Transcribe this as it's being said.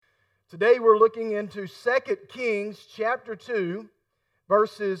Today we're looking into 2 Kings chapter 2,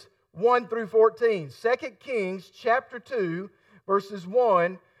 verses 1 through 14. 2 Kings chapter 2, verses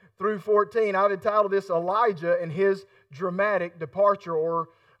 1 through 14. I've entitled this Elijah and His Dramatic Departure, or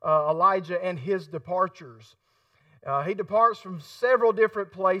Elijah and His Departures. He departs from several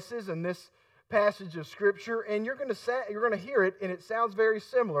different places in this passage of Scripture, and you're going to hear it, and it sounds very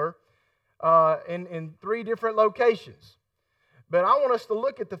similar in three different locations. But I want us to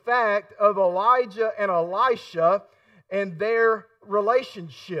look at the fact of Elijah and Elisha and their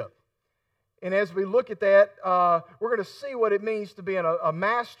relationship. And as we look at that, we're going to see what it means to be a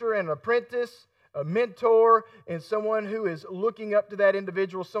master and an apprentice, a mentor, and someone who is looking up to that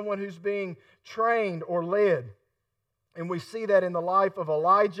individual, someone who's being trained or led. And we see that in the life of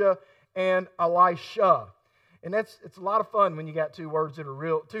Elijah and Elisha. And it's a lot of fun when you got two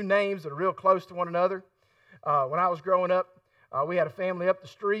names that are real close to one another. When I was growing up, we had a family up the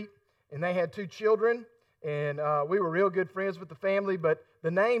street, and they had two children, and we were real good friends with the family, but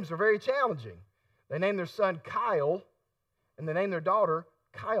the names are very challenging. They named their son Kyle, and they named their daughter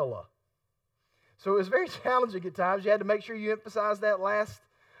Kyla. So it was very challenging at times. You had to make sure you emphasize that last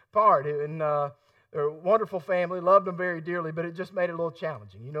part. And they're a wonderful family, loved them very dearly, but it just made it a little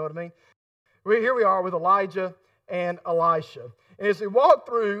challenging. You know what I mean? Here we are with Elijah and Elisha. And as we walk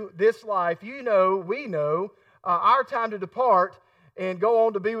through this life, we know, our time to depart and go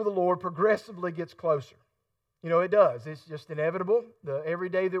on to be with the Lord progressively gets closer. You know, it does. It's just inevitable. Every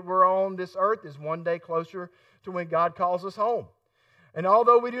day that we're on this earth is one day closer to when God calls us home. And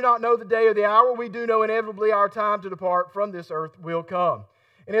although we do not know the day or the hour, we do know inevitably our time to depart from this earth will come.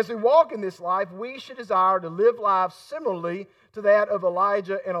 And as we walk in this life, we should desire to live lives similarly to that of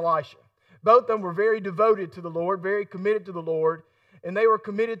Elijah and Elisha. Both of them were very devoted to the Lord, very committed to the Lord, and they were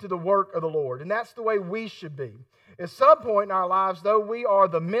committed to the work of the Lord. And that's the way we should be. At some point in our lives, though, we are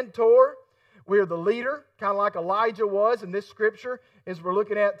the mentor, we are the leader, kind of like Elijah was in this scripture, as we're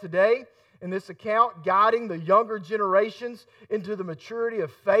looking at today, in this account, guiding the younger generations into the maturity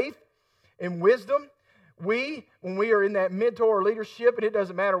of faith and wisdom. When we are in that mentor leadership, and it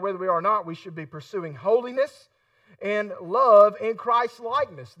doesn't matter whether we are or not, we should be pursuing holiness and love and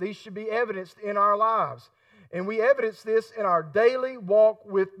Christ-likeness. These should be evidenced in our lives. And we evidence this in our daily walk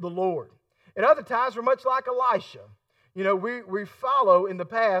with the Lord. At other times, we're much like Elisha. You know, we follow in the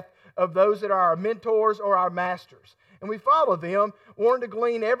path of those that are our mentors or our masters. And we follow them, wanting to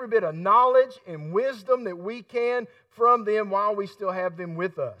glean every bit of knowledge and wisdom that we can from them while we still have them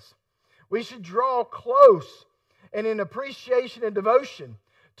with us. We should draw close and in appreciation and devotion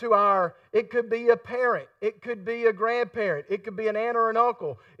to it could be a parent, it could be a grandparent, it could be an aunt or an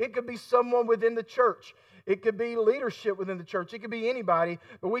uncle, it could be someone within the church. It could be leadership within the church. It could be anybody,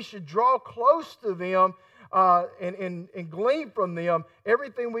 but we should draw close to them and glean from them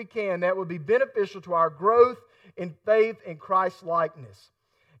everything we can that would be beneficial to our growth in faith and Christ-likeness.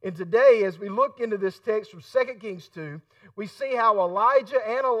 And today, as we look into this text from 2 Kings 2, we see how Elijah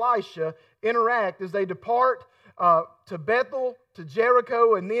and Elisha interact as they depart to Bethel, to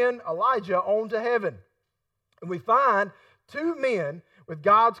Jericho, and then Elijah on to heaven. And we find two men with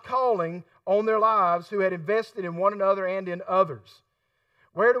God's calling on their lives who had invested in one another and in others.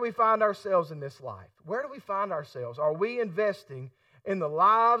 Where do we find ourselves in this life? Where do we find ourselves? Are we investing in the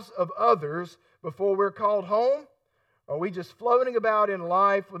lives of others before we're called home? Or are we just floating about in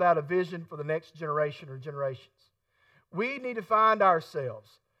life without a vision for the next generation or generations? We need to find ourselves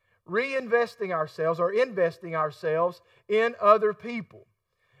reinvesting ourselves or investing ourselves in other people.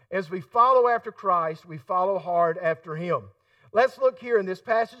 As we follow after Christ, we follow hard after Him. Let's look here in this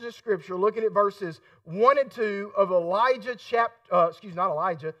passage of Scripture, looking at verses 1 and 2 of 2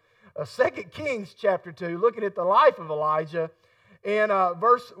 Kings chapter 2, looking at the life of Elijah. And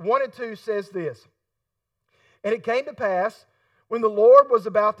verse 1 and 2 says this: "And it came to pass, when the Lord was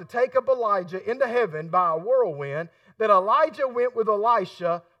about to take up Elijah into heaven by a whirlwind, that Elijah went with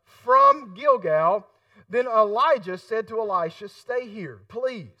Elisha from Gilgal. Then Elijah said to Elisha, 'Stay here,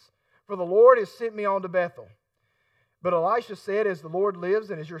 please, for the Lord has sent me on to Bethel.' But Elisha said, 'As the Lord lives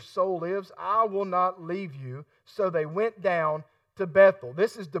and as your soul lives, I will not leave you.' So they went down to Bethel."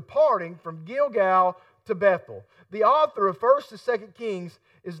 This is departing from Gilgal to Bethel. The author of 1st and 2nd Kings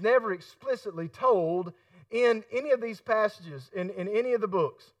is never explicitly told in any of these passages, in any of the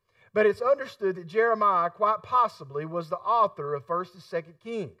books. But it's understood that Jeremiah quite possibly was the author of 1st and 2nd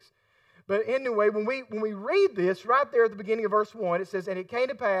Kings. But anyway, when we read this, right there at the beginning of verse 1, it says, "And it came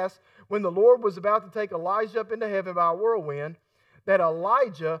to pass, when the Lord was about to take Elijah up into heaven by a whirlwind, that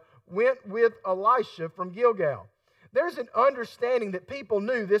Elijah went with Elisha from Gilgal." There's an understanding that people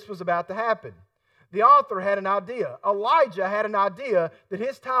knew this was about to happen. The author had an idea. Elijah had an idea that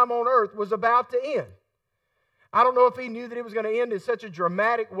his time on earth was about to end. I don't know if he knew that it was going to end in such a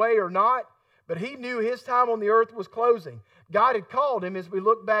dramatic way or not, but he knew his time on the earth was closing. God had called him, as we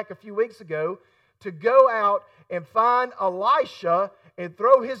looked back a few weeks ago, to go out and find Elisha and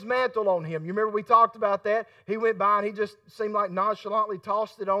throw his mantle on him. You remember we talked about that? He went by and he just seemed like nonchalantly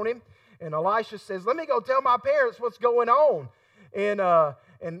tossed it on him. And Elisha says, let me go tell my parents what's going on.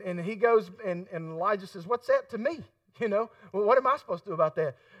 And he goes, and Elijah says, what's that to me? Well, what am I supposed to do about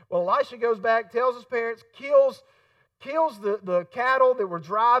that? Well, Elisha goes back, tells his parents, kills the cattle that were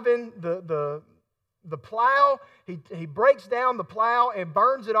driving the plow. He breaks down the plow and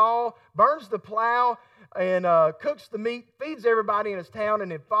burns it all, burns the plow, and cooks the meat, feeds everybody in his town,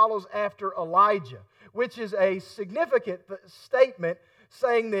 and then follows after Elijah, which is a significant statement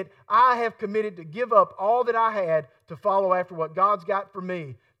saying that I have committed to give up all that I had to follow after what God's got for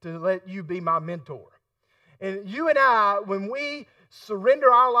me, to let you be my mentor. And you and I, when we surrender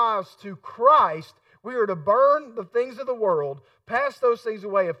our lives to Christ, we are to burn the things of the world, pass those things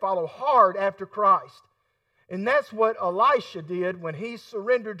away, and follow hard after Christ. And that's what Elisha did when he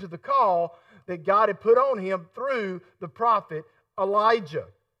surrendered to the call that God had put on him through the prophet Elijah.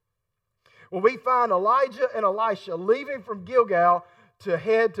 Well, we find Elijah and Elisha leaving from Gilgal to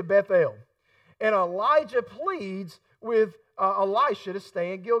head to Bethel. And Elijah pleads with Elisha to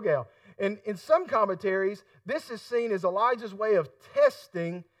stay in Gilgal. And in some commentaries, this is seen as Elijah's way of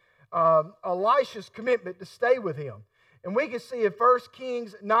testing Elisha's commitment to stay with him. And we can see in 1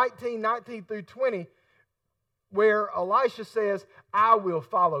 Kings 19 through 20, where Elisha says, I will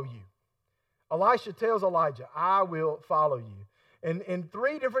follow you. Elisha tells Elijah, I will follow you. And in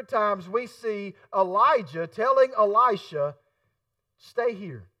 3 different times, we see Elijah telling Elisha, stay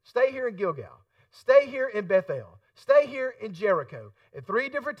here in Gilgal, stay here in Bethel, stay here in Jericho. At 3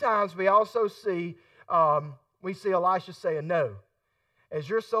 different times, we also see Elisha saying, no, as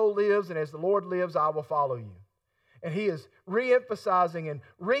your soul lives and as the Lord lives, I will follow you. And he is re-emphasizing and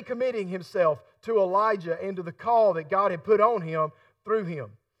recommitting himself to Elijah and to the call that God had put on him through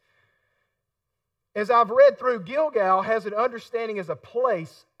him. As I've read through, Gilgal has an understanding as a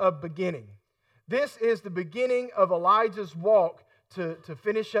place of beginning. This is the beginning of Elijah's walk to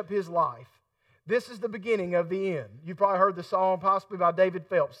finish up his life. This is the beginning of the end. You've probably heard the song possibly by David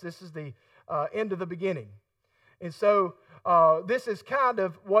Phelps. This is the end of the beginning. And so this is kind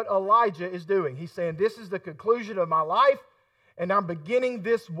of what Elijah is doing. He's saying, this is the conclusion of my life, and I'm beginning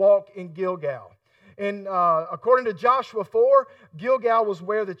this walk in Gilgal. And according to Joshua 4, Gilgal was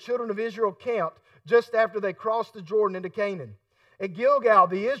where the children of Israel camped just after they crossed the Jordan into Canaan. At Gilgal,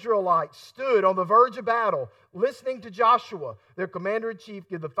 the Israelites stood on the verge of battle, listening to Joshua, their commander-in-chief,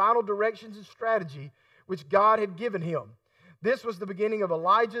 give the final directions and strategy which God had given him. This was the beginning of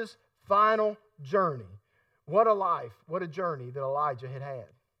Elijah's final journey. What a life, what a journey that Elijah had had.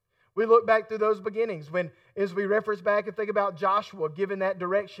 We look back through those beginnings as we reference back and think about Joshua giving that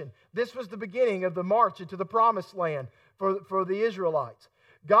direction. This was the beginning of the march into the promised land for the Israelites.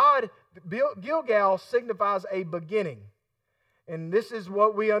 Gilgal signifies a beginning. And this is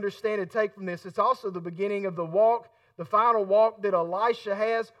what we understand and take from this. It's also the beginning of the walk, the final walk that Elisha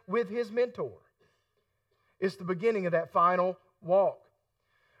has with his mentor. It's the beginning of that final walk.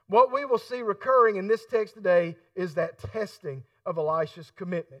 What we will see recurring in this text today is that testing of Elisha's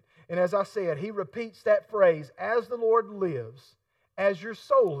commitment. And as I said, he repeats that phrase, as the Lord lives, as your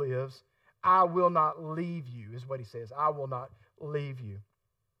soul lives, I will not leave you, is what he says. I will not leave you.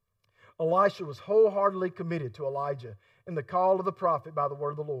 Elisha was wholeheartedly committed to Elijah and the call of the prophet by the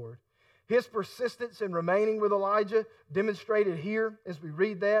word of the Lord. His persistence in remaining with Elijah, demonstrated here as we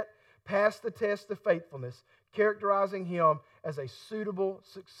read that, passed the test of faithfulness, characterizing him as a suitable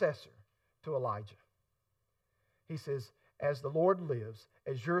successor to Elijah. He says, as the Lord lives,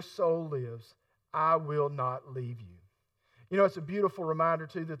 as your soul lives, I will not leave you. You know, it's a beautiful reminder,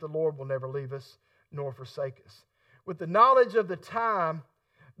 too, that the Lord will never leave us nor forsake us. With the knowledge of the time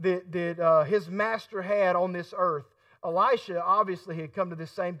that his master had on this earth, Elisha obviously had come to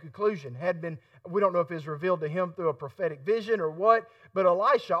this same conclusion. We don't know if it was revealed to him through a prophetic vision or what, but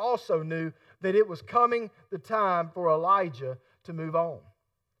Elisha also knew that it was coming the time for Elijah to move on.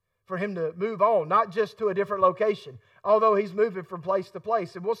 For him to move on, not just to a different location, although he's moving from place to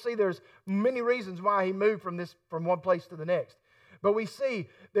place. And we'll see there's many reasons why he moved from one place to the next. But we see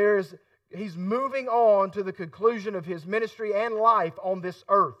he's moving on to the conclusion of his ministry and life on this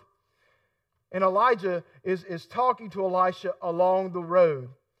earth. And Elijah is talking to Elisha along the road.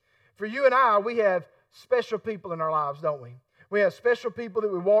 For you and I, we have special people in our lives, don't we? We have special people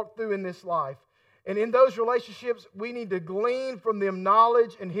that we walk through in this life. And in those relationships, we need to glean from them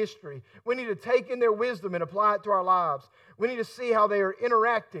knowledge and history. We need to take in their wisdom and apply it to our lives. We need to see how they are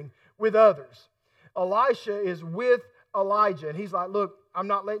interacting with others. Elisha is with Elijah, and he's like, look, I'm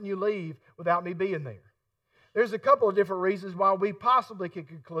not letting you leave without me being there. There's a couple of different reasons why we possibly could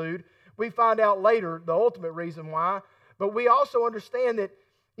conclude. We find out later the ultimate reason why. But we also understand that,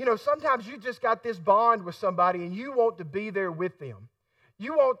 sometimes you just got this bond with somebody and you want to be there with them.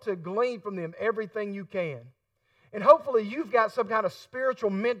 You want to glean from them everything you can. And hopefully you've got some kind of spiritual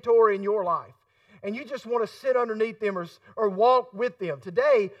mentor in your life. And you just want to sit underneath them or walk with them.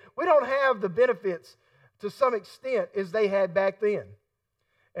 Today, we don't have the benefits to some extent as they had back then.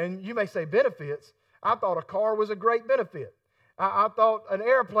 And you may say benefits. I thought a car was a great benefit. I thought an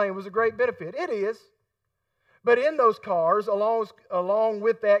airplane was a great benefit. It is. But in those cars, along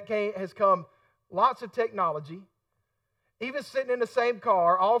with that has come lots of technology. Even sitting in the same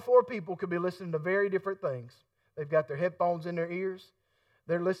car, all four people could be listening to very different things. They've got their headphones in their ears.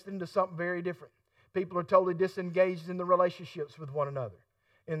 They're listening to something very different. People are totally disengaged in the relationships with one another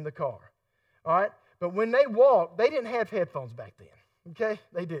in the car. All right? But when they walked, they didn't have headphones back then. Okay?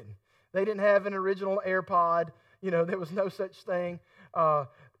 They didn't. They didn't have an original AirPod. There was no such thing.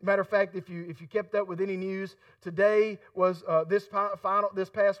 Matter of fact, if you kept up with any news, today was this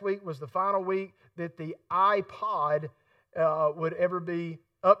past week was the final week that the iPod would ever be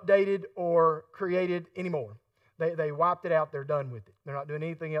updated or created anymore. They wiped it out. They're done with it. They're not doing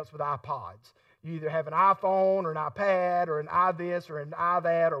anything else with iPods. You either have an iPhone or an iPad or an iThis or an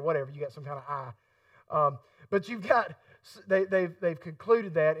iThat or whatever. You got some kind of i. But you've got they've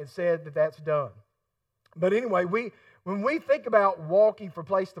concluded that and said that that's done. But anyway, when we think about walking from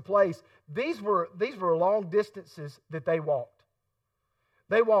place to place, these were long distances that they walked.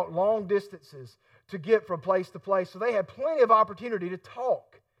 They walked long distances to get from place to place. So they had plenty of opportunity to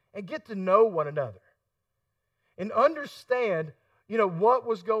talk and get to know one another and understand, what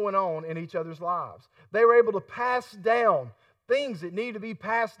was going on in each other's lives. They were able to pass down things that need to be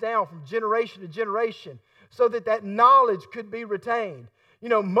passed down from generation to generation so that knowledge could be retained.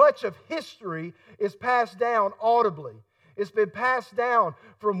 Much of history is passed down audibly. It's been passed down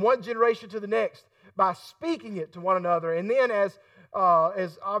from one generation to the next by speaking it to one another. And then as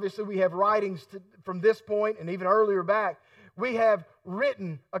obviously we have writings from this point and even earlier back, we have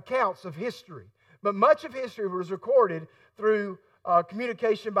written accounts of history. But much of history was recorded through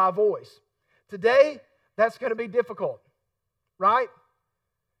communication by voice. Today, that's going to be difficult, right?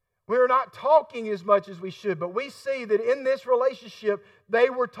 We're not talking as much as we should, but we see that in this relationship, they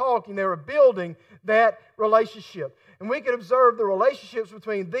were talking. They were building that relationship. And we can observe the relationships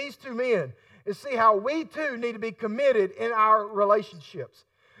between these two men and see how we too need to be committed in our relationships.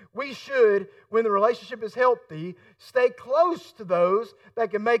 We should, when the relationship is healthy, stay close to those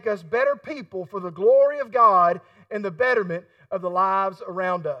that can make us better people for the glory of God and the betterment of the lives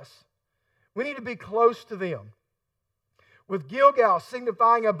around us. We need to be close to them. With Gilgal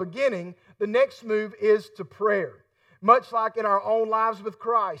signifying a beginning, the next move is to prayer. Much like in our own lives with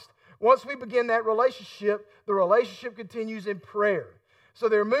Christ. Once we begin that relationship, the relationship continues in prayer. So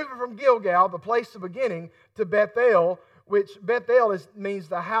they're moving from Gilgal, the place of beginning, to Bethel, which Bethel means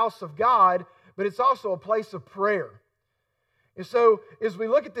the house of God, but it's also a place of prayer. And so as we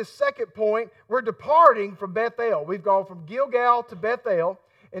look at this second point, we're departing from Bethel. We've gone from Gilgal to Bethel,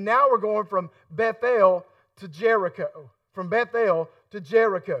 and now we're going from Bethel to Jericho. From Bethel to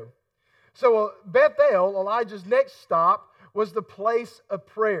Jericho. So Bethel, Elijah's next stop, was the place of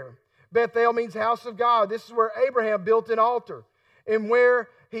prayer. Bethel means house of God. This is where Abraham built an altar and where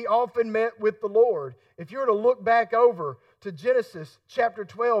he often met with the Lord. If you were to look back over to Genesis chapter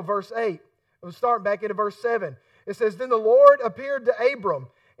 12, verse 8, we'll start back into verse 7. It says, Then the Lord appeared to Abram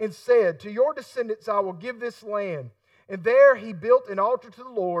and said, To your descendants I will give this land. And there he built an altar to the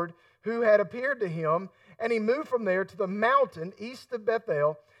Lord who had appeared to him. And he moved from there to the mountain east of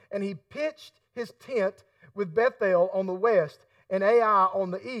Bethel, and he pitched his tent with Bethel on the west and Ai on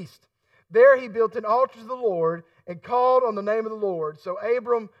the east. There he built an altar to the Lord and called on the name of the Lord. So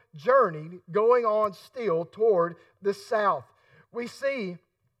Abram journeyed, going on still toward the south. We see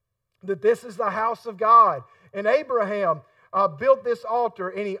that this is the house of God. And Abraham built this altar,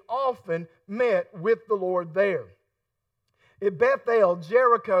 and he often met with the Lord there. At Bethel,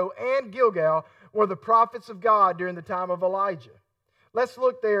 Jericho, and Gilgal were the prophets of God during the time of Elijah. Let's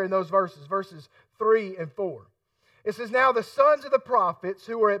look there in those verses 3 and 4. It says, Now the sons of the prophets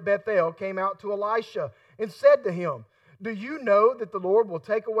who were at Bethel came out to Elisha and said to him, Do you know that the Lord will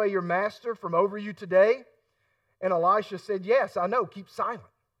take away your master from over you today? And Elisha said, Yes, I know. Keep silent.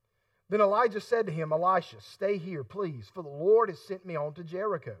 Then Elijah said to him, Elisha, stay here, please, for the Lord has sent me on to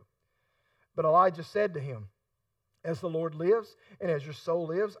Jericho. But Elijah said to him, as the Lord lives and as your soul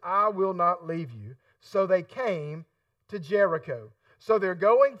lives, I will not leave you. So they came to Jericho. So they're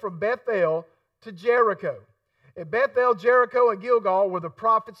going from Bethel to Jericho. At Bethel, Jericho, and Gilgal were the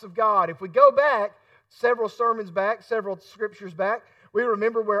prophets of God. If we go back, several sermons back, several scriptures back, we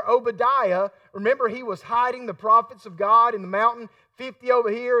remember where Obadiah, remember he was hiding the prophets of God in the mountain, 50 over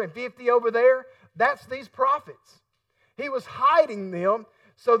here and 50 over there. That's these prophets. He was hiding them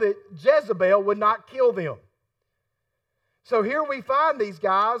so that Jezebel would not kill them. So here we find these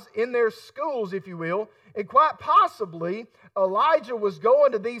guys in their schools, if you will, and quite possibly Elijah was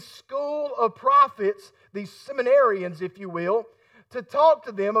going to these school of prophets, these seminarians, if you will, to talk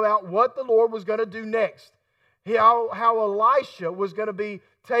to them about what the Lord was going to do next. How Elisha was going to be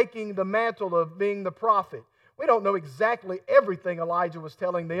taking the mantle of being the prophet. We don't know exactly everything Elijah was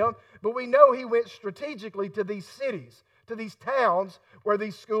telling them, but we know he went strategically to these cities, to these towns where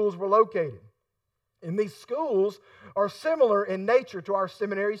these schools were located. And these schools are similar in nature to our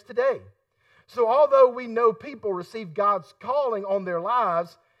seminaries today. So although we know people receive God's calling on their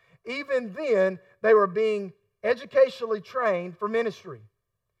lives, even then they were being educationally trained for ministry.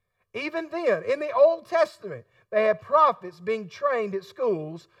 Even then, in the Old Testament, they had prophets being trained at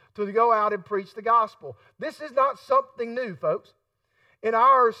schools to go out and preach the gospel. This is not something new, folks. In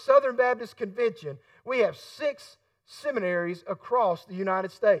our Southern Baptist Convention, we have 6 seminaries across the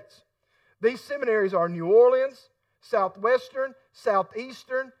United States. These seminaries are New Orleans, Southwestern,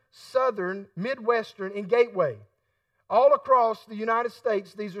 Southeastern, Southern, Midwestern, and Gateway. All across the United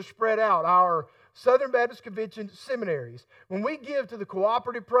States, these are spread out. Our Southern Baptist Convention seminaries. When we give to the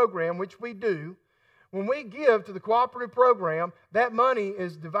cooperative program, which we do, when we give to the cooperative program, that money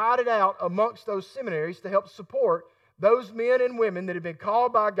is divided out amongst those seminaries to help support those men and women that have been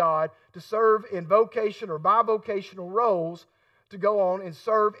called by God to serve in vocation or bivocational roles to go on and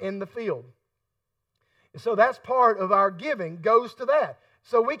serve in the field. And so that's part of our giving goes to that.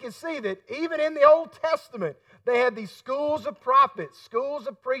 So we can see that even in the Old Testament, they had these schools of prophets, schools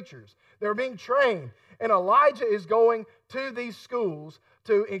of preachers. They were being trained. And Elijah is going to these schools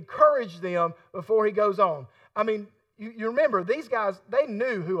to encourage them before he goes on. I mean, you remember, these guys, they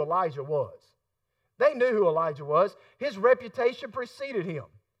knew who Elijah was. They knew who Elijah was. His reputation preceded him.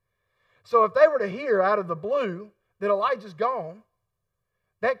 So if they were to hear out of the blue that Elijah's gone,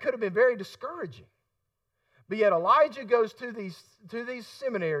 that could have been very discouraging. But yet Elijah goes to these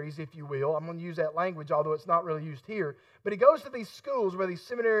seminaries, if you will. I'm going to use that language, although it's not really used here. But he goes to these schools where these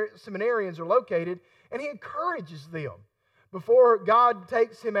seminarians are located, and he encourages them before God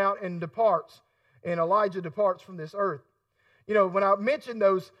takes him out and departs, and Elijah departs from this earth. You know, when I mentioned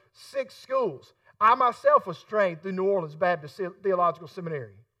those 6 schools, I myself was trained through New Orleans Baptist Theological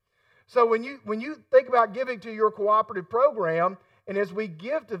Seminary. So when you think about giving to your cooperative program, and as we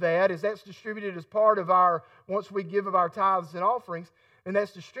give to that, as that's distributed as part of our, once we give of our tithes and offerings, and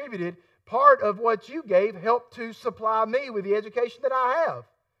that's distributed, part of what you gave helped to supply me with the education that I have.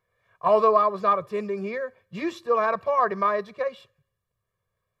 Although I was not attending here, you still had a part in my education.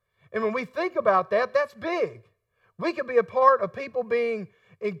 And when we think about that, that's big. We can be a part of people being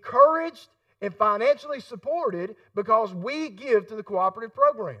encouraged and financially supported because we give to the cooperative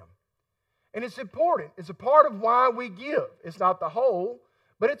program. And it's important. It's a part of why we give. It's not the whole,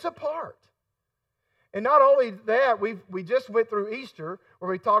 but it's a part. And not only that, we just went through Easter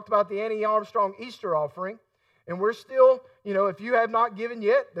where we talked about the Annie Armstrong Easter offering. And we're still, if you have not given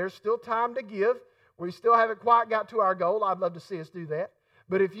yet, there's still time to give. We still haven't quite got to our goal. I'd love to see us do that.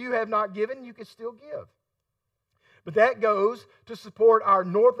 But if you have not given, you can still give. But that goes to support our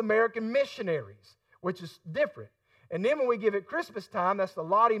North American missionaries, which is different. And then when we give at Christmas time, that's the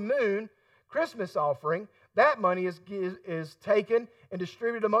Lottie Moon Christmas offering. That money is taken and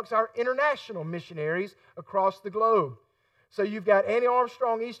distributed amongst our international missionaries across the globe. So you've got Annie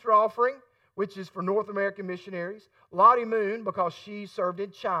Armstrong Easter offering, which is for North American missionaries. Lottie Moon, because she served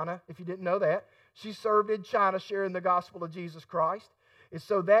in China, if you didn't know that. She served in China sharing the gospel of Jesus Christ. And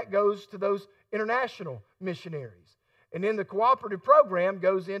so that goes to those international missionaries. And then the cooperative program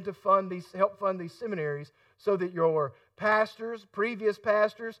goes in to help fund these seminaries so that your pastors, previous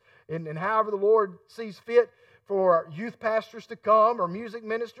pastors, and however the Lord sees fit for youth pastors to come or music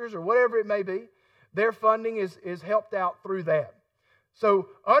ministers or whatever it may be, their funding is helped out through that. So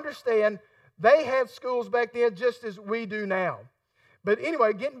understand, they had schools back then just as we do now. But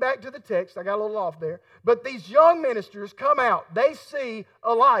anyway, getting back to the text, I got a little off there. But these young ministers come out. They see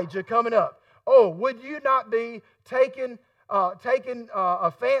Elijah coming up. Oh, would you not be taking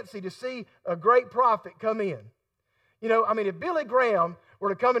a fancy to see a great prophet come in? If Billy Graham were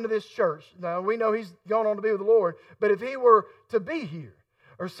to come into this church, now we know he's gone on to be with the Lord, but if he were to be here,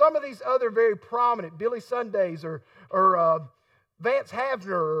 or some of these other very prominent, Billy Sundays or Vance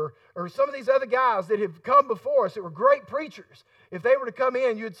Havner or some of these other guys that have come before us that were great preachers, if they were to come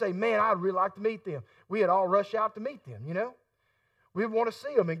in, you'd say, man, I'd really like to meet them. We'd all rush out to meet them, you know. We'd want to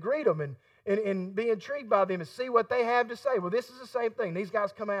see them and greet them and be intrigued by them and see what they have to say. Well, this is the same thing. These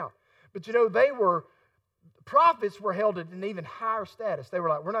guys come out. But, you know, prophets were held at an even higher status. They were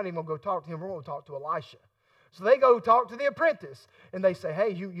like, we're not even going to go talk to him. We're going to talk to Elisha. So they go talk to the apprentice. And they say, hey,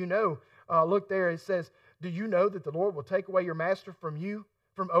 you know, look there. It says, do you know that the Lord will take away your master from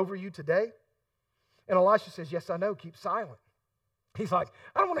over you today? And Elisha says, yes, I know. Keep silent. He's like,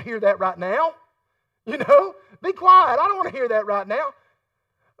 I don't want to hear that right now. You know, be quiet. I don't want to hear that right now.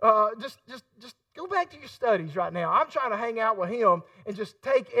 Just go back to your studies right now. I'm trying to hang out with him and just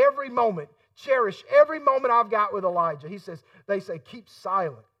take every moment, cherish every moment I've got with Elijah. They say, keep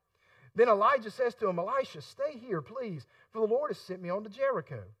silent. Then Elijah says to him, Elisha, stay here, please, for the Lord has sent me on to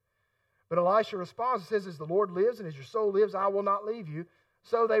Jericho. But Elisha responds and says, as the Lord lives and as your soul lives, I will not leave you.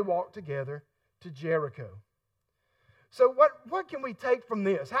 So they walked together to Jericho. So what can we take from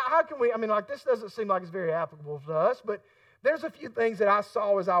this? How can we, this doesn't seem like it's very applicable to us, but there's a few things that I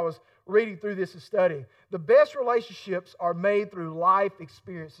saw as I was reading through this and studying. The best relationships are made through life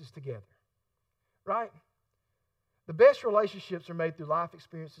experiences together, right? The best relationships are made through life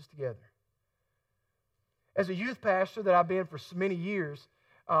experiences together. As a youth pastor that I've been for so many years,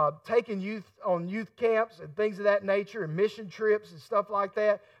 taking youth on youth camps and things of that nature and mission trips and stuff like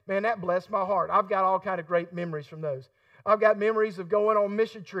that, man, that blessed my heart. I've got all kind of great memories from those. I've got memories of going on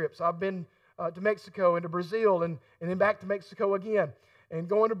mission trips. I've been to Mexico and to Brazil and then back to Mexico again and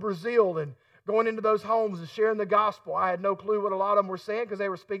going to Brazil and going into those homes and sharing the gospel. I had no clue what a lot of them were saying because they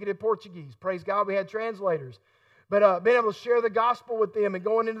were speaking in Portuguese. Praise God, we had translators. But being able to share the gospel with them and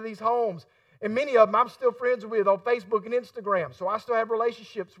going into these homes. And many of them I'm still friends with on Facebook and Instagram. So I still have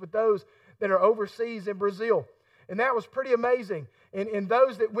relationships with those that are overseas in Brazil. And that was pretty amazing. And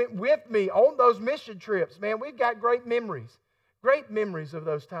those that went with me on those mission trips, man, we've got great memories of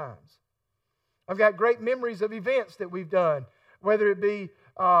those times. I've got great memories of events that we've done, whether it be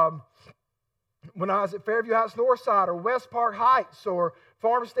when I was at Fairview Heights Northside or West Park Heights or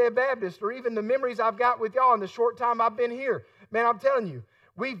Farmstead Baptist, or even the memories I've got with y'all in the short time I've been here. Man, I'm telling you,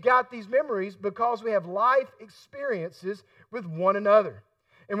 we've got these memories because we have life experiences with one another.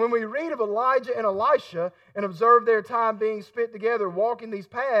 And when we read of Elijah and Elisha and observe their time being spent together walking these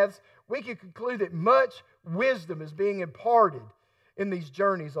paths, we can conclude that much wisdom is being imparted in these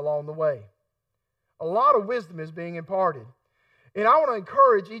journeys along the way. A lot of wisdom is being imparted. And I want to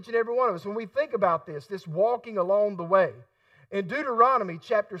encourage each and every one of us, when we think about this walking along the way, in Deuteronomy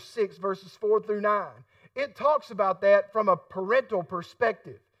chapter 6, verses 4 through 9, it talks about that from a parental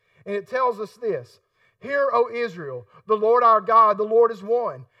perspective. And it tells us this: Hear, O Israel, the Lord our God, the Lord is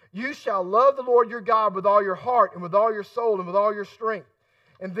one. You shall love the Lord your God with all your heart and with all your soul and with all your strength.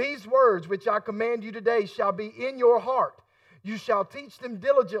 And these words which I command you today shall be in your heart. You shall teach them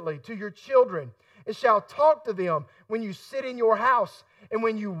diligently to your children, and shall talk to them when you sit in your house and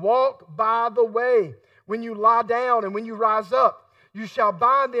when you walk by the way, when you lie down and when you rise up. You shall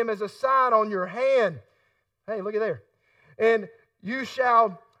bind them as a sign on your hand. Hey, look at there. And you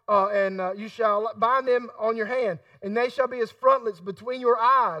shall bind them on your hand, and they shall be as frontlets between your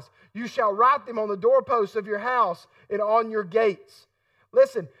eyes. You shall write them on the doorposts of your house and on your gates.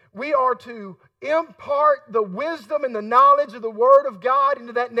 Listen, we are to impart the wisdom and the knowledge of the Word of God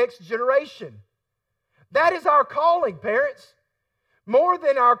into that next generation. That is our calling, parents. More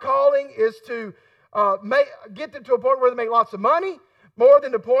than our calling is to get them to a point where they make lots of money, more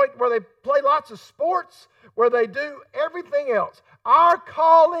than the point where they play lots of sports, where they do everything else. Our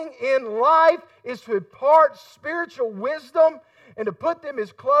calling in life is to impart spiritual wisdom and to put them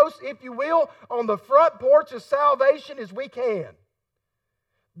as close, if you will, on the front porch of salvation as we can.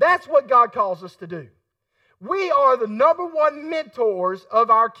 That's what God calls us to do. We are the number one mentors of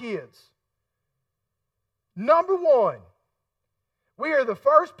our kids. Number one. We are the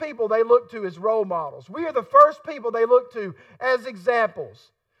first people they look to as role models. We are the first people they look to as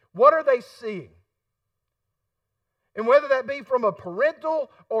examples. What are they seeing? And whether that be from a parental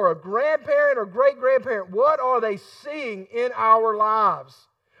or a grandparent or great-grandparent, what are they seeing in our lives?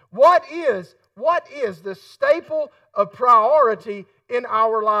 What is the staple of priority in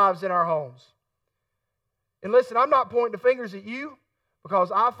our lives, in our homes? And listen, I'm not pointing the fingers at you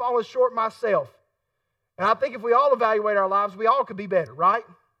because I've fallen short myself. And I think if we all evaluate our lives, we all could be better, right?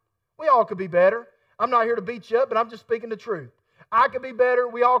 We all could be better. I'm not here to beat you up, but I'm just speaking the truth. I could be better.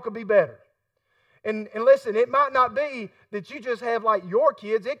 We all could be better. And listen, it might not be that you just have like your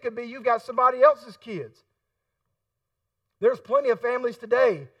kids. It could be you've got somebody else's kids. There's plenty of families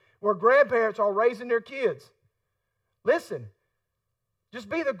today where grandparents are raising their kids. Listen, just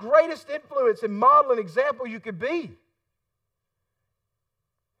be the greatest influence and model and example you could be.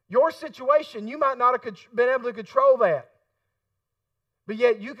 Your situation, you might not have been able to control that. But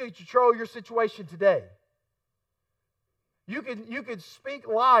yet you can control your situation today. You could speak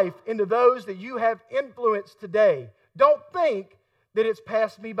life into those that you have influenced today. Don't think that it's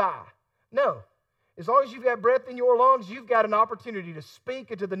passed me by. No. As long as you've got breath in your lungs, you've got an opportunity to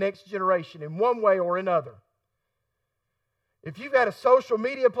speak into the next generation in one way or another. If you've got a social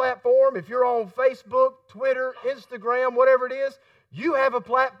media platform, if you're on Facebook, Twitter, Instagram, whatever it is, you have a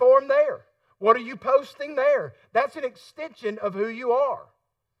platform there. What are you posting there? That's an extension of who you are.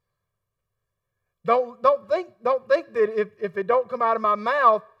 Don't think that if it don't come out of my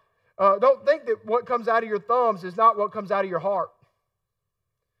mouth, don't think that what comes out of your thumbs is not what comes out of your heart.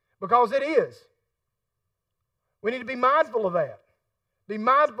 Because it is. We need to be mindful of that. Be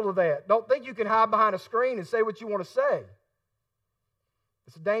mindful of that. Don't think you can hide behind a screen and say what you want to say.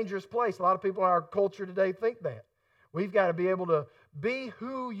 It's a dangerous place. A lot of people in our culture today think that. We've got to be able to be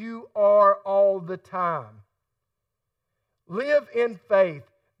who you are all the time. Live in faith.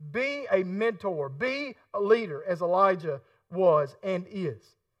 Be a mentor. Be a leader, as Elijah was and is.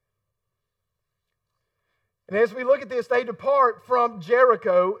 And as we look at this, they depart from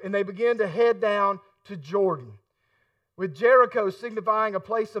Jericho and they begin to head down to Jordan. With Jericho signifying a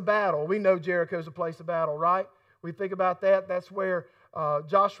place of battle. We know Jericho's a place of battle, right? We think about that. That's where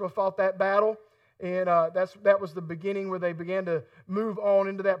Joshua fought that battle. And that was the beginning where they began to move on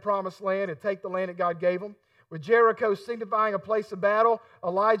into that promised land and take the land that God gave them. With Jericho signifying a place of battle,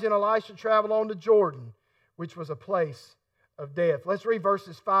 Elijah and Elisha traveled on to Jordan, which was a place of death. Let's read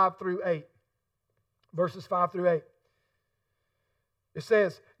verses 5 through 8. Verses 5 through 8. It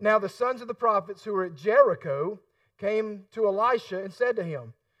says, "Now the sons of the prophets who were at Jericho came to Elisha and said to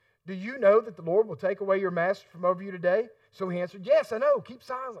him, 'Do you know that the Lord will take away your master from over you today?' So he answered, 'Yes, I know. Keep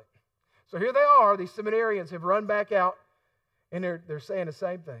silent.'" So here they are. These seminarians have run back out, and they're saying the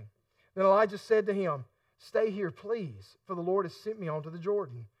same thing. Then Elijah said to him, "Stay here, please, for the Lord has sent me on to the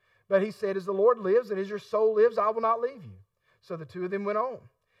Jordan." But he said, "As the Lord lives and as your soul lives, I will not leave you." So the two of them went on.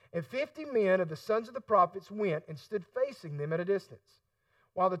 And 50 men of the sons of the prophets went and stood facing them at a distance,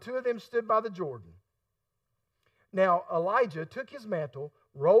 while the two of them stood by the Jordan. Now Elijah took his mantle,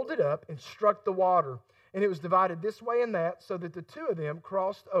 rolled it up, and struck the water, and it was divided this way and that, so that the two of them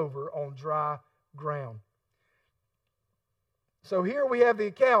crossed over on dry ground. So here we have the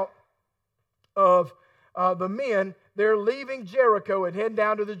account of the men. They're leaving Jericho and heading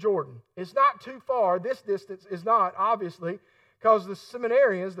down to the Jordan. It's not too far. This distance is not, obviously, because the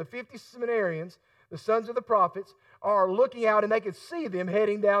seminarians, the 50 seminarians, the sons of the prophets, are looking out and they could see them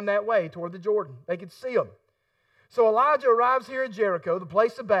heading down that way toward the Jordan. They could see them. So Elijah arrives here in Jericho, the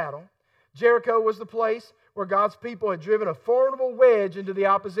place of battle. Jericho was the place where God's people had driven a formidable wedge into the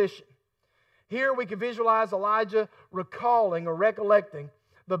opposition. Here we can visualize Elijah recalling or recollecting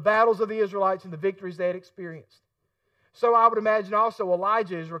the battles of the Israelites and the victories they had experienced. So I would imagine also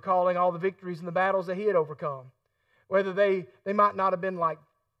Elijah is recalling all the victories and the battles that he had overcome. Whether they might not have been like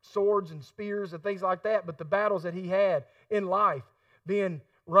swords and spears and things like that, but the battles that he had in life, being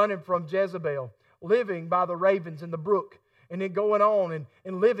running from Jezebel, living by the ravens in the brook, and then going on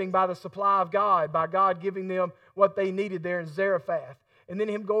and living by the supply of God, by God giving them what they needed there in Zarephath. And then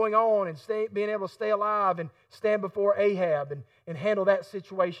him going on and being able to stay alive and stand before Ahab and handle that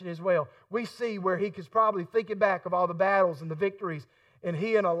situation as well. We see where he was probably thinking back of all the battles and the victories, and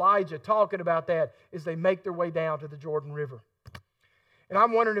he and Elijah talking about that as they make their way down to the Jordan River. And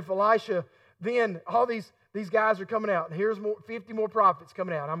I'm wondering if Elisha, then all these guys are coming out, and here's 50 more prophets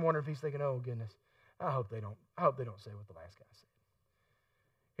coming out. I'm wondering if he's thinking, oh goodness, I hope they don't say what the last guy said.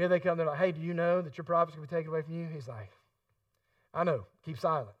 Here they come, they're like, hey, do you know that your prophet's going to be taken away from you? He's like, I know, keep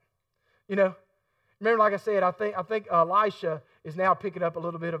silent. You know, remember, like I said, I think Elisha is now picking up a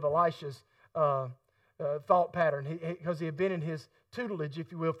little bit of Elisha's thought pattern because he had been in his tutelage,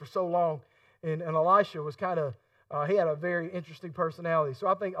 if you will, for so long. And Elisha was kind of, he had a very interesting personality. So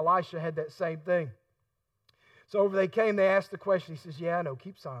I think Elisha had that same thing. So over they came, they asked the question. He says, yeah, I know,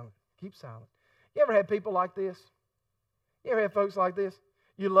 keep silent, keep silent. You ever had people like this? You ever had folks like this?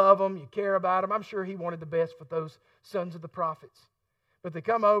 You love them, you care about them. I'm sure he wanted the best for those sons of the prophets. But they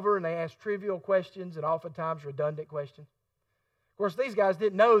come over and they ask trivial questions and oftentimes redundant questions. Of course, these guys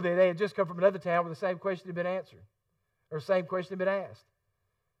didn't know that they had just come from another town where the same question had been answered or the same question had been asked.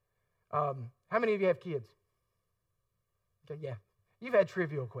 How many of you have kids? Okay, yeah. You've had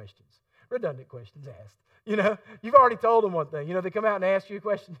trivial questions. redundant questions asked. You've already told them one thing. They come out and ask you a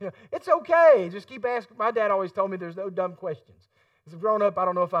question. It's okay. Just keep asking. My dad always told me there's no dumb questions. As I've grown up, I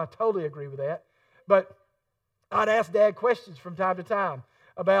don't know if I totally agree with that. But I'd ask Dad questions from time to time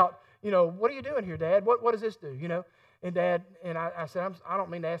about, what are you doing here, Dad? What does this do? And Dad, and I said, I don't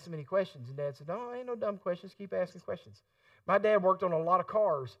mean to ask him any questions. And Dad said, no, ain't no dumb questions. Keep asking questions. My dad worked on a lot of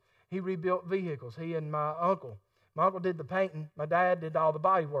cars. He rebuilt vehicles, he and my uncle. My uncle did the painting. My dad did all the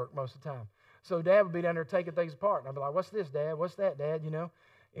body work most of the time. So Dad would be down there taking things apart. And I'd be like, what's this, Dad? What's that, Dad?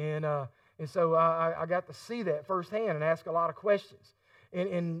 And so I got to see that firsthand and ask a lot of questions.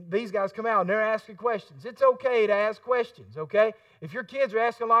 And these guys come out and they're asking questions. It's okay to ask questions, okay? If your kids are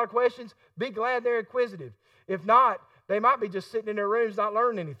asking a lot of questions, be glad they're inquisitive. If not, they might be just sitting in their rooms not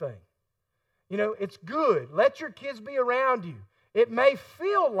learning anything. It's good. Let your kids be around you. It may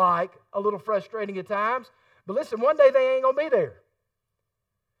feel like a little frustrating at times, but listen, one day they ain't going to be there.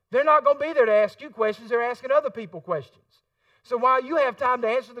 They're not going to be there to ask you questions. They're asking other people questions. So while you have time to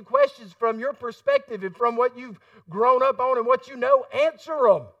answer the questions from your perspective and from what you've grown up on and what you know, answer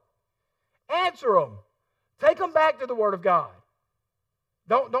them. Answer them. Take them back to the Word of God.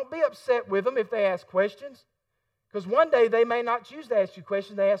 Don't be upset with them if they ask questions, because one day they may not choose to ask you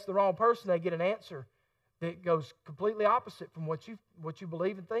questions. They ask the wrong person. They get an answer that goes completely opposite from what you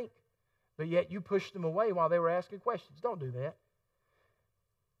believe and think. But yet you pushed them away while they were asking questions. Don't do that.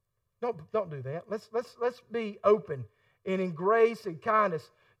 Don't do that. Let's be open and in grace and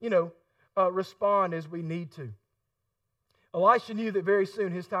kindness, respond as we need to. Elisha knew that very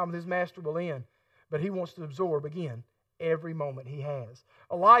soon his time with his master will end, but he wants to absorb again every moment he has.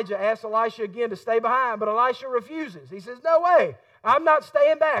 Elijah asks Elisha again to stay behind, but Elisha refuses. He says, no way. I'm not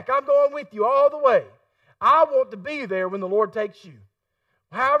staying back. I'm going with you all the way. I want to be there when the Lord takes you.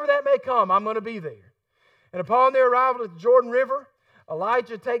 However that may come, I'm going to be there. And upon their arrival at the Jordan River,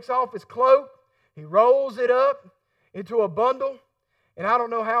 Elijah takes off his cloak. He rolls it up into a bundle. And I don't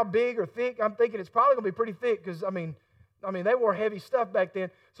know how big or thick. I'm thinking it's probably going to be pretty thick because, I mean, they wore heavy stuff back then.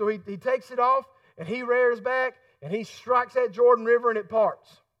 So he takes it off and he rears back and he strikes that Jordan River and it parts.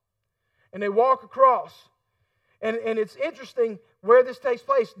 And they walk across. And it's interesting where this takes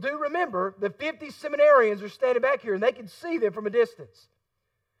place. Do remember, the 50 seminarians are standing back here and they can see them from a distance.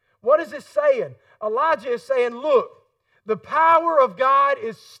 What is this saying? Elijah is saying, look, the power of God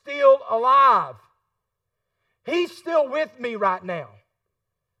is still alive. He's still with me right now.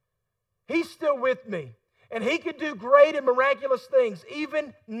 He's still with me. And He can do great and miraculous things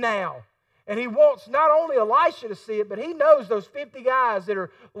even now. And He wants not only Elisha to see it, but He knows those 50 guys that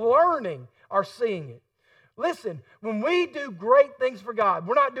are learning are seeing it. Listen, when we do great things for God,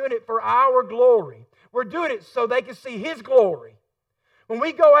 we're not doing it for our glory. We're doing it so they can see His glory. When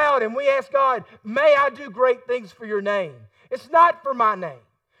we go out and we ask God, may I do great things for your name. It's not for my name.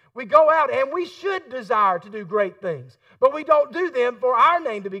 We go out and we should desire to do great things. But we don't do them for our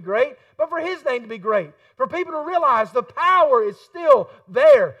name to be great, but for His name to be great. For people to realize the power is still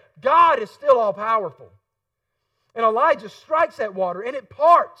there. God is still all-powerful. And Elijah strikes that water and it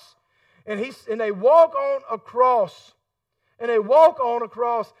parts. And they walk on across. And they walk on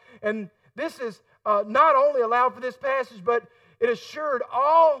across. And this is not only allowed for this passage, but it assured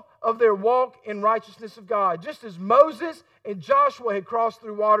all of their walk in righteousness of God. Just as Moses and Joshua had crossed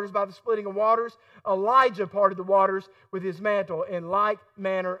through waters by the splitting of waters, Elijah parted the waters with his mantle in like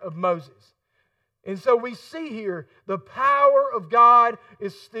manner of Moses. And so we see here the power of God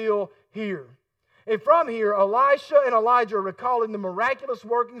is still here. And from here, Elisha and Elijah are recalling the miraculous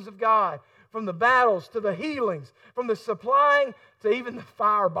workings of God, from the battles to the healings, from the supplying to even the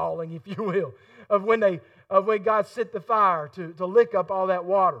fireballing, if you will, of when God sent the fire to lick up all that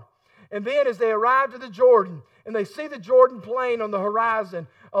water. And then as they arrive to the Jordan and they see the Jordan plain on the horizon,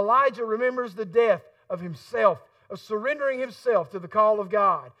 Elijah remembers the death of himself, of surrendering himself to the call of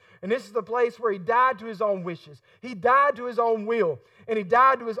God. And this is the place where he died to his own wishes. He died to his own will. And he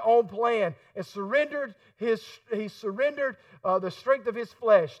died to his own plan and surrendered the strength of his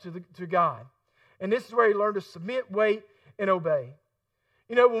flesh to God. And this is where he learned to submit, wait, and obey.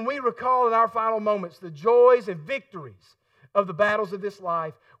 You know, when we recall in our final moments the joys and victories of the battles of this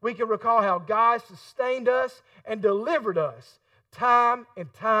life, we can recall how God sustained us and delivered us time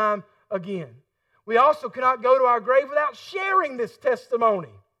and time again. We also cannot go to our grave without sharing this testimony.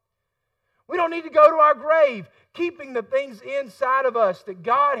 We don't need to go to our grave keeping the things inside of us that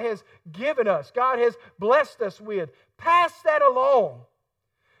God has given us, God has blessed us with. Pass that along.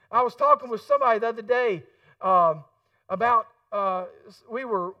 I was talking with somebody the other day about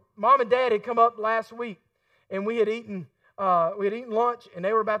Mom and Dad had come up last week, and we had eaten lunch, and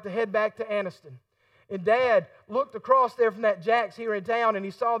they were about to head back to Anniston. And Dad looked across there from that Jack's here in town, and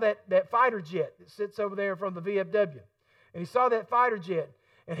he saw that fighter jet that sits over there in front of the VFW. And he saw that fighter jet,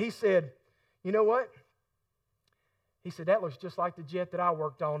 and he said, you know what? He said, that looks just like the jet that I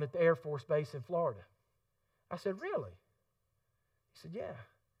worked on at the Air Force Base in Florida. I said, really? He said, yeah.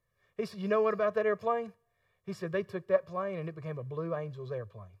 He said, you know what about that airplane? He said, they took that plane and it became a Blue Angels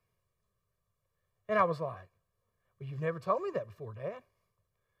airplane. And I was like, well, you've never told me that before, Dad.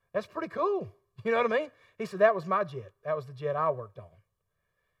 That's pretty cool. You know what I mean? He said, that was my jet. That was the jet I worked on.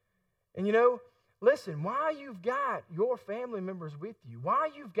 And you know, listen, why you've got your family members with you, why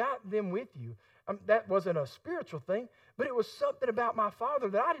you've got them with you, that wasn't a spiritual thing, but it was something about my father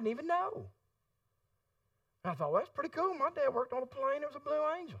that I didn't even know. And I thought, well, that's pretty cool. My dad worked on a plane. It was a Blue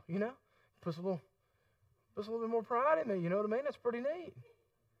Angel, you know. Puts a little bit more pride in me, you know what I mean? That's pretty neat,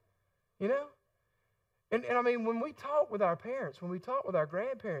 you know. And I mean, when we talk with our parents, when we talk with our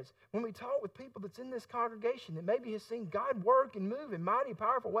grandparents, when we talk with people that's in this congregation that maybe has seen God work and move in mighty,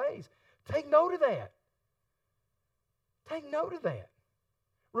 powerful ways, take note of that. Take note of that.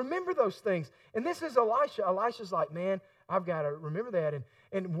 Remember those things. And this is Elisha. Elisha's like, man, I've got to remember that.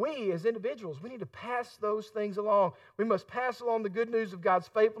 And we as individuals, we need to pass those things along. We must pass along the good news of God's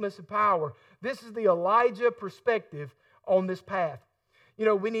faithfulness and power. This is the Elijah perspective on this path. You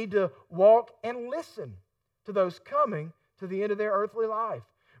know, we need to walk and listen to those coming to the end of their earthly life.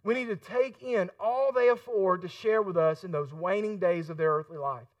 We need to take in all they afford to share with us in those waning days of their earthly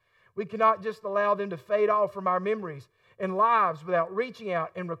life. We cannot just allow them to fade off from our memories and lives without reaching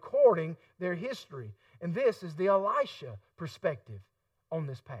out and recording their history. And this is the Elisha perspective on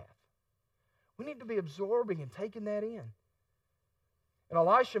this path. We need to be absorbing and taking that in. And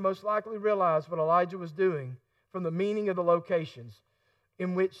Elisha most likely realized what Elijah was doing from the meaning of the locations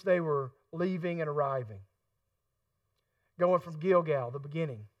in which they were leaving and arriving. Going from Gilgal, the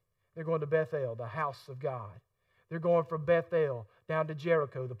beginning. They're going to Bethel, the house of God. They're going from Bethel down to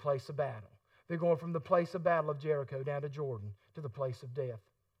Jericho, the place of battle. They're going from the place of battle of Jericho down to Jordan, to the place of death.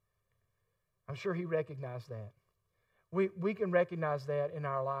 I'm sure he recognized that. We can recognize that in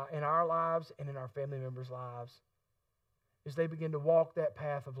our lives and in our family members' lives as they begin to walk that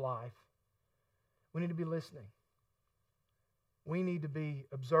path of life. We need to be listening. We need to be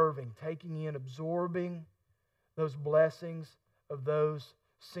observing, taking in, absorbing those blessings of those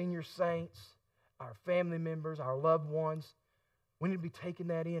senior saints, our family members, our loved ones. We need to be taking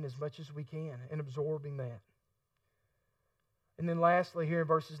that in as much as we can and absorbing that. And then lastly here in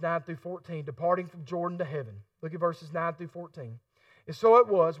verses 9 through 14, departing from Jordan to heaven. Look at verses 9 through 14. And so it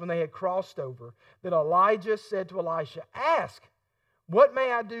was when they had crossed over that Elijah said to Elisha, ask, what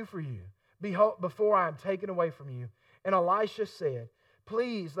may I do for you before I am taken away from you? And Elisha said,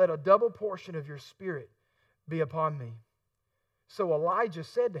 please let a double portion of your spirit be upon me. So Elijah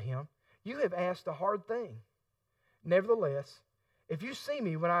said to him, you have asked a hard thing. Nevertheless, if you see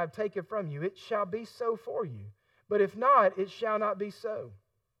me when I have taken from you, it shall be so for you. But if not, it shall not be so.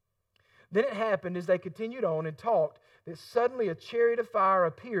 Then it happened as they continued on and talked that suddenly a chariot of fire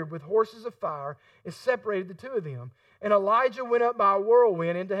appeared with horses of fire and separated the two of them. And Elijah went up by a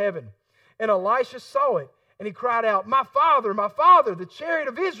whirlwind into heaven. And Elisha saw it, and he cried out, my father, the chariot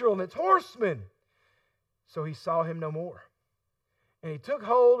of Israel and its horsemen. So he saw him no more. And he took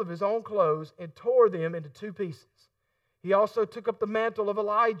hold of his own clothes and tore them into two pieces. He also took up the mantle of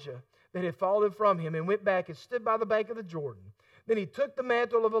Elijah that had fallen from him and went back and stood by the bank of the Jordan. Then he took the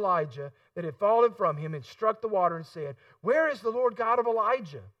mantle of Elijah that had fallen from him and struck the water and said, where is the Lord God of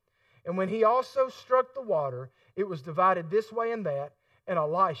Elijah? And when he also struck the water, it was divided this way and that, and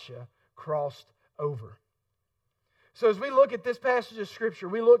Elisha crossed over. So as we look at this passage of Scripture,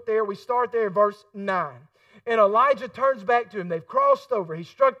 we start there in verse 9. And Elijah turns back to him. They've crossed over. He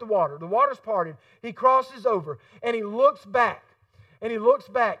struck the water. The water's parted. He crosses over. And he looks back. And he looks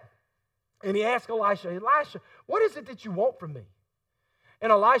back. And he asks Elisha, what is it that you want from me?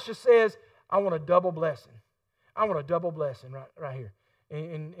 And Elisha says, I want a double blessing. I want a double blessing right here.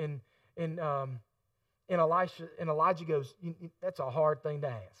 And Elijah goes, that's a hard thing to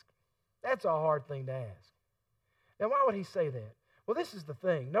ask. That's a hard thing to ask. Now, why would he say that? Well, this is the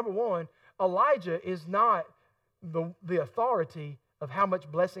thing. Number one, Elijah is not the authority of how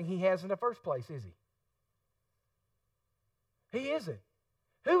much blessing he has in the first place, is he? He isn't.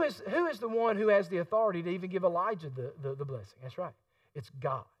 Who is the one who has the authority to even give Elijah the blessing? That's right. It's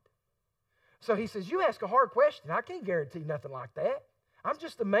God. So he says, you ask a hard question. I can't guarantee nothing like that. I'm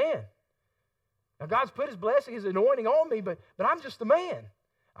just a man. Now, God's put his blessing, his anointing on me, but I'm just a man.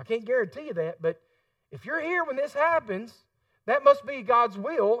 I can't guarantee you that, but if you're here when this happens, that must be God's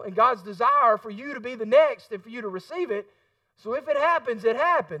will and God's desire for you to be the next and for you to receive it. So if it happens,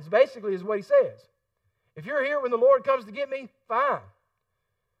 basically is what he says. If you're here when the Lord comes to get me, fine.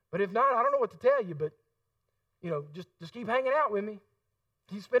 But if not, I don't know what to tell you, but, just keep hanging out with me.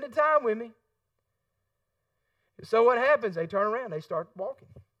 Keep spending time with me. So what happens? They turn around. They start walking.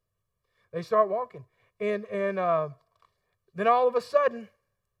 And then all of a sudden,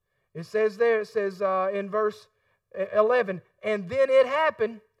 it says in verse 11, and then it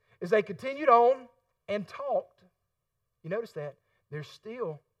happened as they continued on and talked. You notice that? They're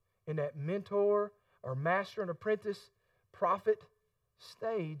still in that mentor or master and apprentice prophet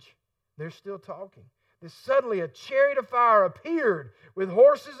stage. They're still talking. Then suddenly a chariot of fire appeared with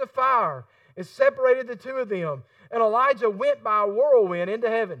horses of fire and separated the two of them. And Elijah went by a whirlwind into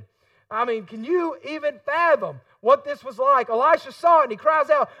heaven. I mean, can you even fathom what this was like? Elisha saw it and he cries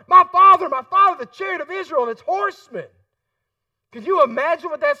out, my father, the chariot of Israel and its horsemen. Can you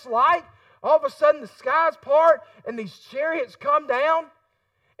imagine what that's like? All of a sudden the skies part and these chariots come down.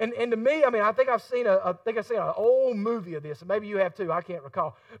 And to me, I think I've seen an old movie of this, and maybe you have too, I can't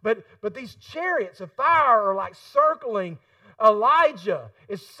recall. But these chariots of fire are like circling Elijah,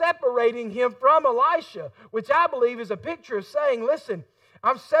 is separating him from Elisha, which I believe is a picture of saying, listen,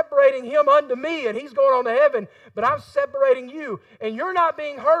 I'm separating him unto me, and he's going on to heaven, but I'm separating you, and you're not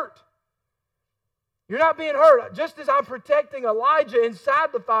being hurt. You're not being hurt. Just as I'm protecting Elijah inside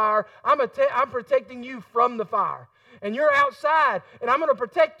the fire, I'm protecting you from the fire. And you're outside, and I'm going to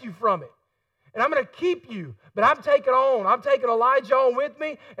protect you from it. And I'm going to keep you. But I'm taking Elijah on with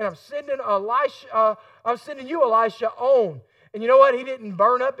me, and I'm sending you, Elisha, on. And you know what? He didn't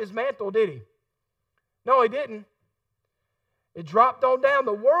burn up his mantle, did he? No, he didn't. It dropped on down.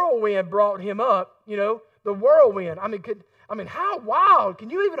 The whirlwind brought him up. The whirlwind. How wild. Can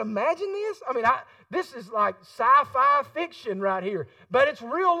you even imagine this? This is like sci-fi fiction right here. But it's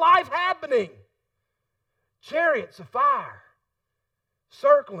real life happening. Chariots of fire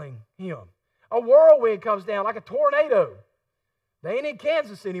circling him. A whirlwind comes down like a tornado. They ain't in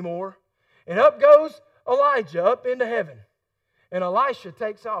Kansas anymore. And up goes Elijah up into heaven. And Elisha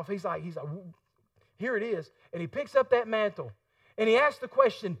takes off. He's like, here it is. And he picks up that mantle. And he asks the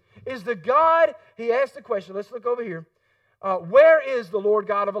question, let's look over here. Where is the Lord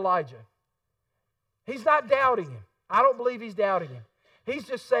God of Elijah? He's not doubting him. I don't believe he's doubting him. He's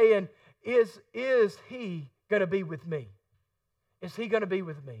just saying, is he going to be with me? Is he going to be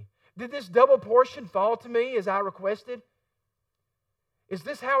with me? Did this double portion fall to me as I requested? Is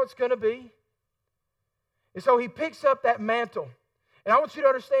this how it's going to be? And so he picks up that mantle. And I want you to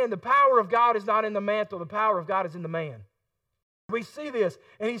understand the power of God is not in the mantle. The power of God is in the man. We see this,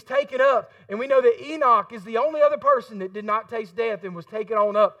 and he's taken up. And we know that Enoch is the only other person that did not taste death and was taken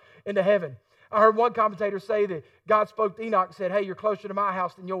on up into heaven. I heard one commentator say that God spoke to Enoch and said, hey, you're closer to my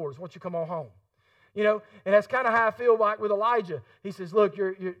house than yours. Why don't you come on home? And that's kind of how I feel like with Elijah. He says, look,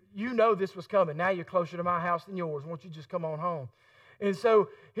 you know this was coming. Now you're closer to my house than yours. Why don't you just come on home? And so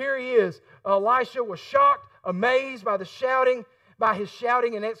here he is. Elisha was shocked, amazed by his shouting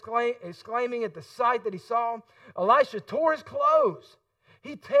and exclaiming at the sight that he saw. Elisha tore his clothes.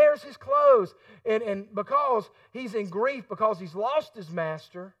 He tears his clothes. And because he's in grief, because he's lost his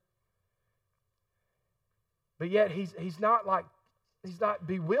master, but yet he's not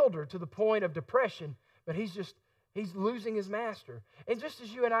bewildered to the point of depression, but he's losing his master. And just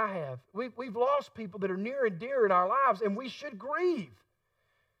as you and I have, we've lost people that are near and dear in our lives, and we should grieve.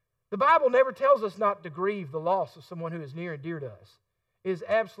 The Bible never tells us not to grieve the loss of someone who is near and dear to us. It is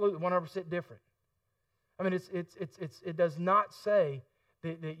absolutely 100% different. It does not say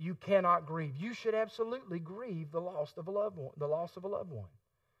that you cannot grieve. You should absolutely grieve the loss of a loved one.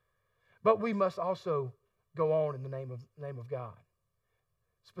 But we must also go on in the name of God.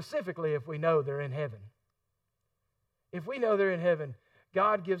 Specifically, if we know they're in heaven. If we know they're in heaven,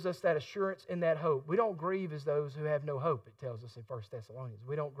 God gives us that assurance and that hope. We don't grieve as those who have no hope, it tells us in 1 Thessalonians.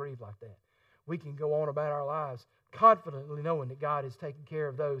 We don't grieve like that. We can go on about our lives confidently knowing that God is taking care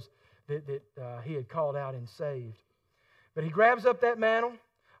of those that He had called out and saved. But he grabs up that mantle.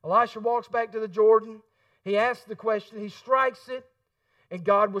 Elisha walks back to the Jordan. He asks the question. He strikes it, and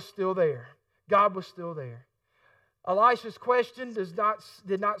God was still there. God was still there. Elisha's question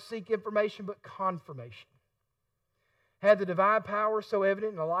did not seek information but confirmation. Had the divine power so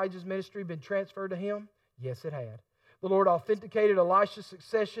evident in Elijah's ministry been transferred to him? Yes, it had. The Lord authenticated Elisha's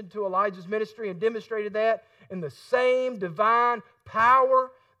succession to Elijah's ministry and demonstrated that in the same divine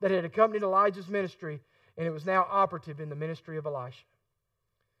power that had accompanied Elijah's ministry, and it was now operative in the ministry of Elisha.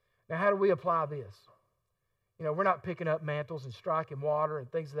 Now, how do we apply this? We're not picking up mantles and striking water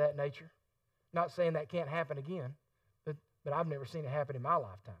and things of that nature. Not saying that can't happen again, but I've never seen it happen in my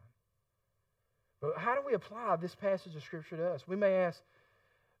lifetime. But how do we apply this passage of Scripture to us? We may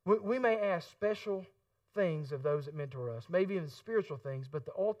ask special things of those that mentor us, maybe even spiritual things, but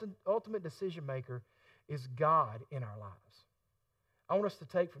the ultimate decision maker is God in our lives. I want us to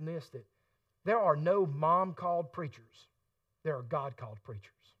take from this that there are no mom-called preachers. There are God-called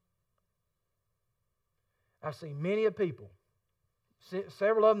preachers. I've seen many of people,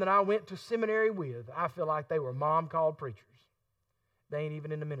 several of them that I went to seminary with, I feel like they were mom-called preachers. They ain't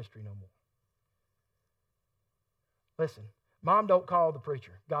even in the ministry no more. Listen, mom don't call the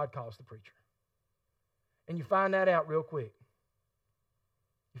preacher. God calls the preacher. And you find that out real quick.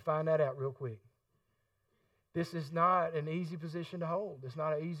 You find that out real quick. This is not an easy position to hold. It's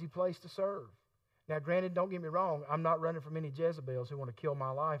not an easy place to serve. Now, granted, don't get me wrong. I'm not running from any Jezebels who want to kill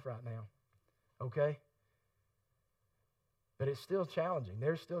my life right now. Okay? But it's still challenging.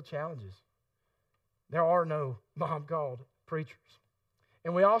 There's still challenges. There are no mom-called preachers.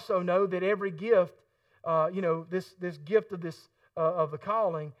 And we also know that every gift, this gift of the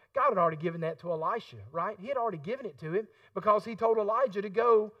calling, God had already given that to Elisha, right? He had already given it to him because he told Elijah to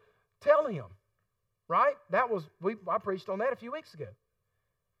go tell him, right? I preached on that a few weeks ago.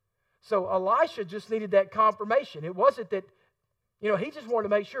 So Elisha just needed that confirmation. It wasn't that, he just wanted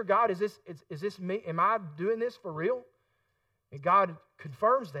to make sure, God, is this me? Am I doing this for real? And God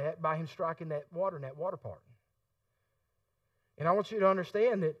confirms that by him striking that water and that water parting. And I want you to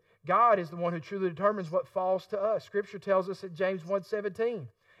understand that God is the one who truly determines what falls to us. Scripture tells us in James 1:17,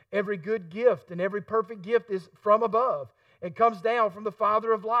 every good gift and every perfect gift is from above and comes down from the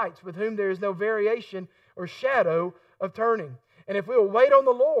Father of lights, with whom there is no variation or shadow of turning. And if we will wait on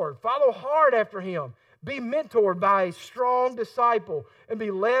the Lord, follow hard after Him, be mentored by a strong disciple, and be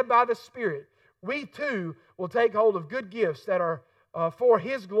led by the Spirit, we too will take hold of good gifts that are for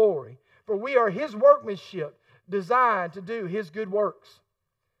His glory. For we are His workmanship, designed to do His good works,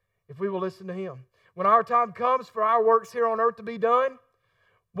 if we will listen to Him. When our time comes for our works here on earth to be done,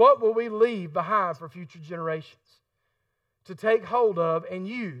 what will we leave behind for future generations to take hold of and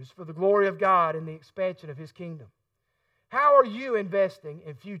use for the glory of God and the expansion of His kingdom? How are you investing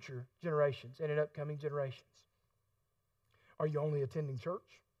in future generations and in upcoming generations? Are you only attending church?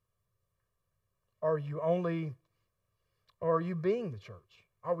 Are you being the church?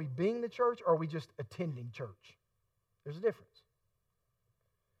 Are we being the church, or are we just attending church? There's a difference.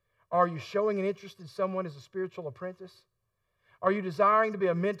 Are you showing an interest in someone as a spiritual apprentice? Are you desiring to be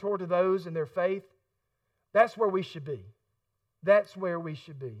a mentor to those in their faith? That's where we should be. That's where we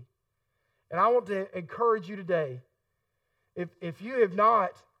should be. And I want to encourage you today, if you're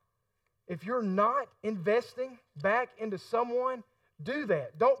not investing back into someone, do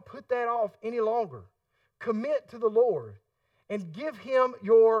that. Don't put that off any longer. Commit to the Lord and give Him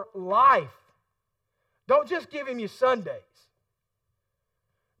your life. Don't just give Him your Sundays.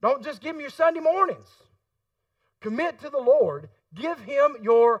 Don't just give Him your Sunday mornings. Commit to the Lord. Give Him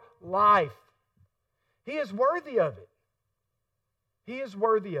your life. He is worthy of it. He is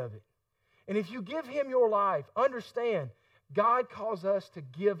worthy of it. And if you give Him your life, understand, God calls us to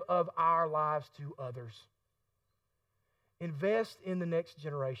give of our lives to others. Invest in the next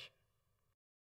generation.